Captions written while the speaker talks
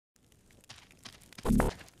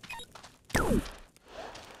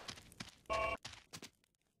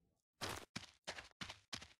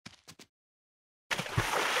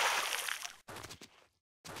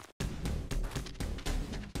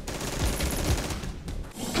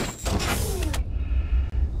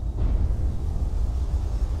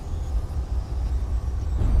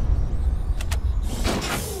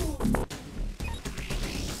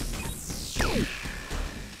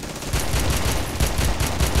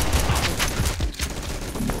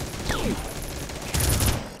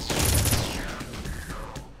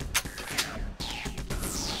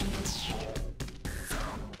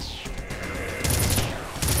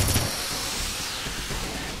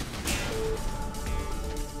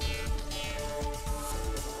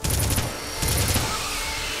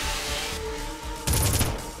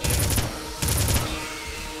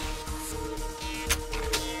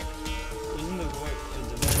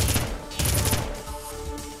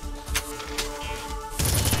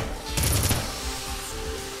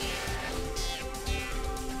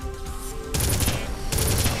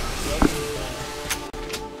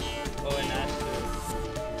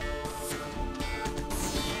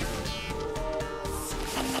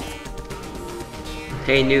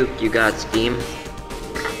Hey Nuke, you got Steam?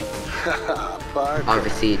 Haha, Parker.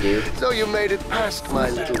 Obviously you do. So you made it past my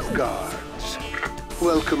little guards.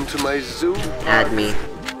 Welcome to my zoo. Add me.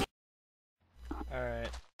 Alright.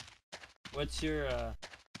 What's your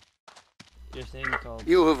thing called?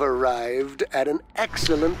 You have arrived at an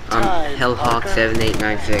excellent time, Hellhawk Parker.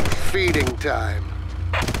 7896. Feeding time.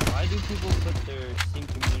 Why do people put their Steam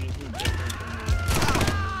community different from the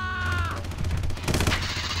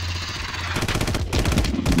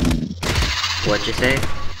What'd you say?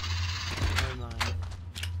 Never mind.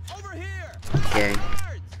 Over here! Okay.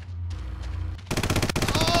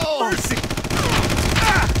 Oh! Mercy!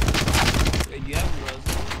 Wait, do you have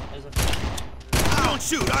Rosie as a friend? Don't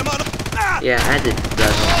shoot! I'm on a... Yeah, I did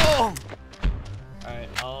that. Oh! Alright,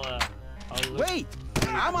 I'll look. Wait!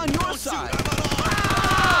 I'm on your side!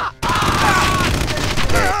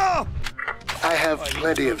 I have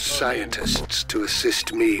plenty of scientists to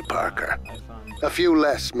assist me, Parker. I found. A few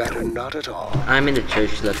less matter not at all. I'm in the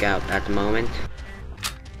church lookout at the moment.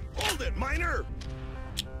 Hold it, miner!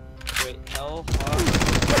 Wait, Hellhawk.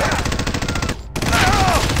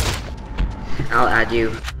 I'll add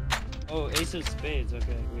you. Oh, Ace of Spades.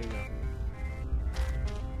 Okay, here we go.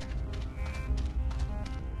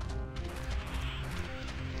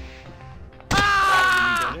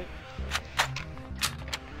 Oh, you got it?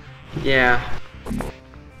 Yeah.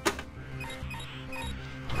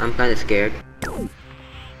 I'm kinda scared.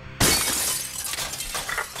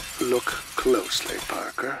 Look closely,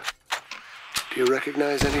 Parker. Do you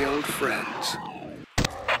recognize any old friends?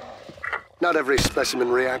 Not every specimen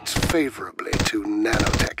reacts favorably to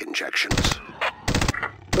nanotech injections.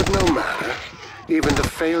 But no matter, even the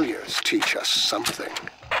failures teach us something.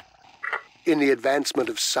 In the advancement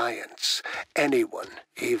of science, anyone,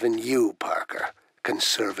 even you, Parker, can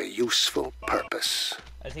serve a useful purpose.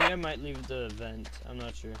 I think I might leave the event. I'm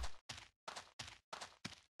not sure.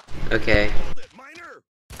 Okay. Hold it, miner!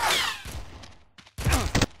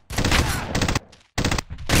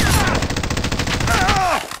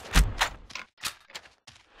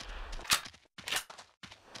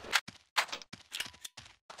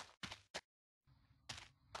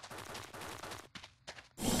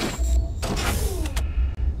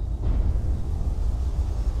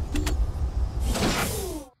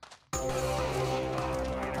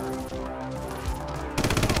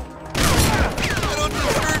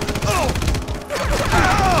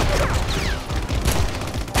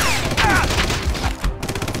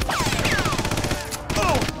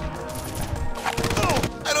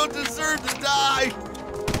 I don't deserve to die!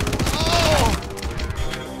 Oh!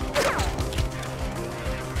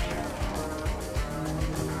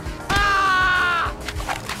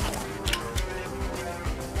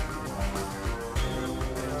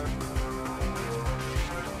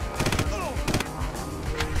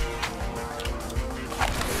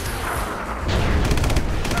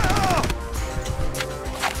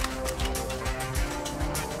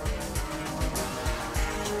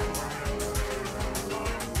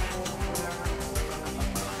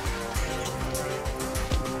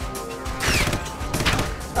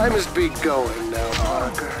 I must be going now,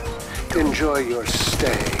 Parker. Enjoy your stay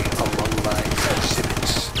among my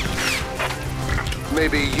exhibits.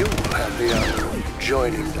 Maybe you will have the honor of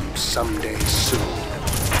joining them someday soon.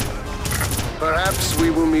 Perhaps we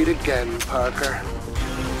will meet again, Parker.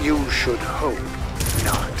 You should hope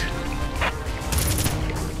not.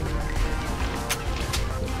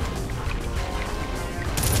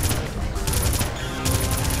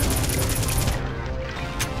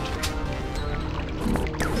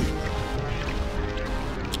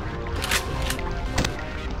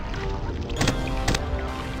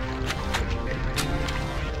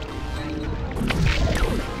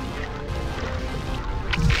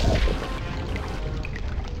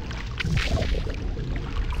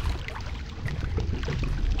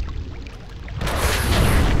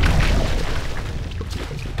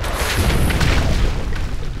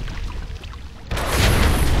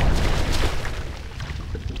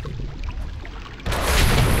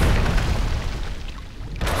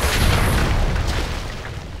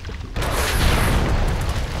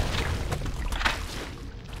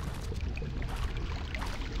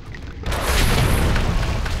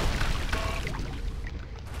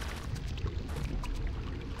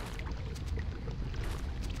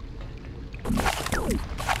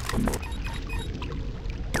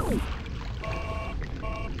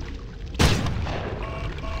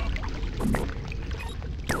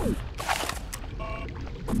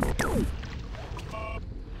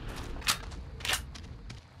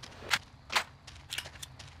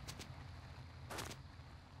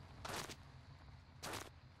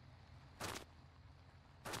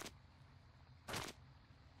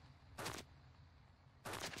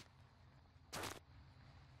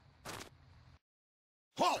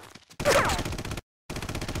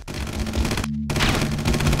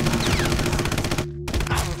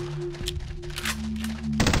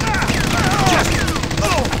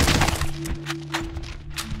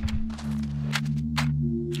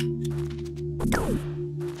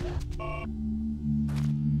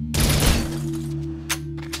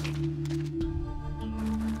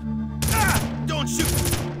 Don't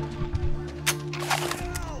shoot!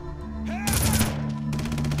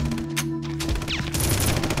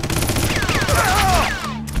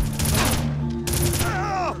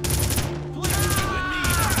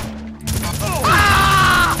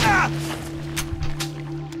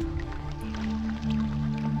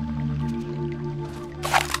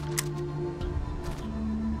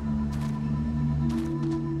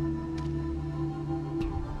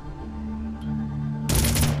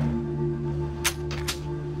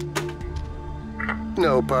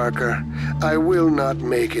 No, Parker. I will not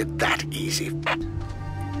make it that easy.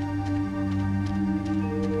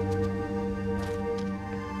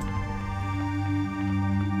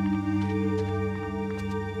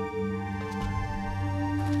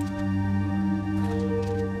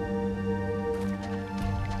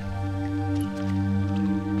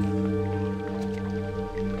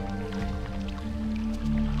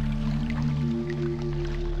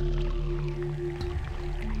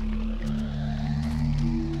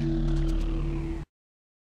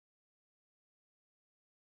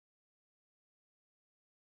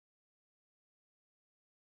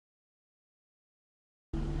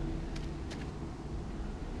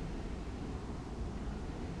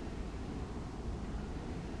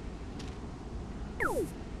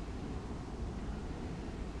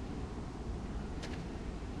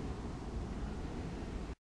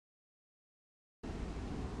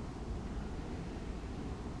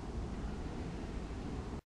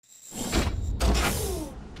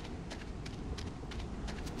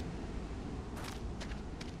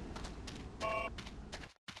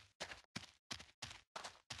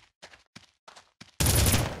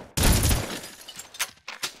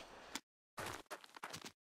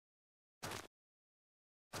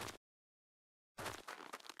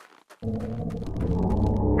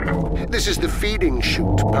 This is the feeding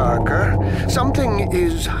chute, Parker. Something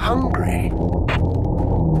is hungry.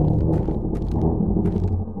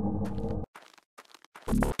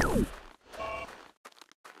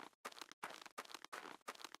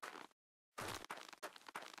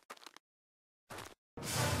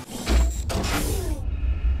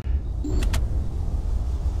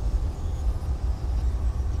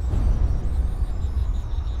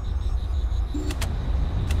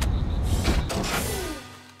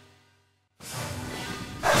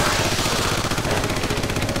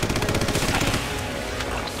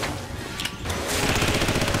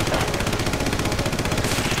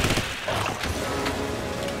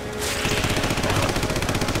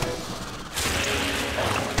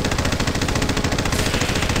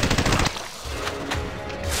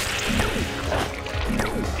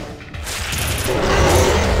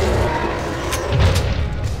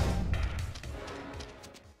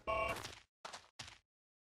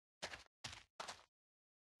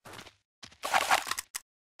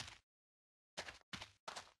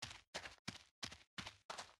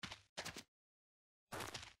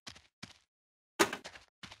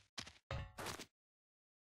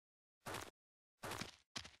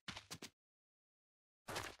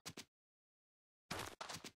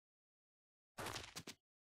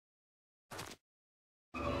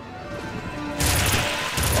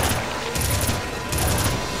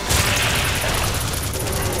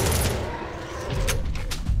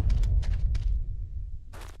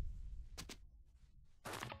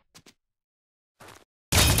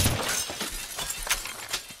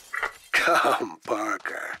 Come,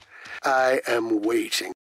 Parker. I am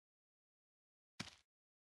waiting.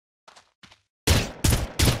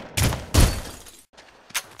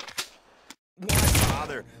 Why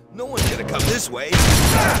bother? No one's gonna come this way.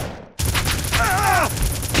 Ah! Ah!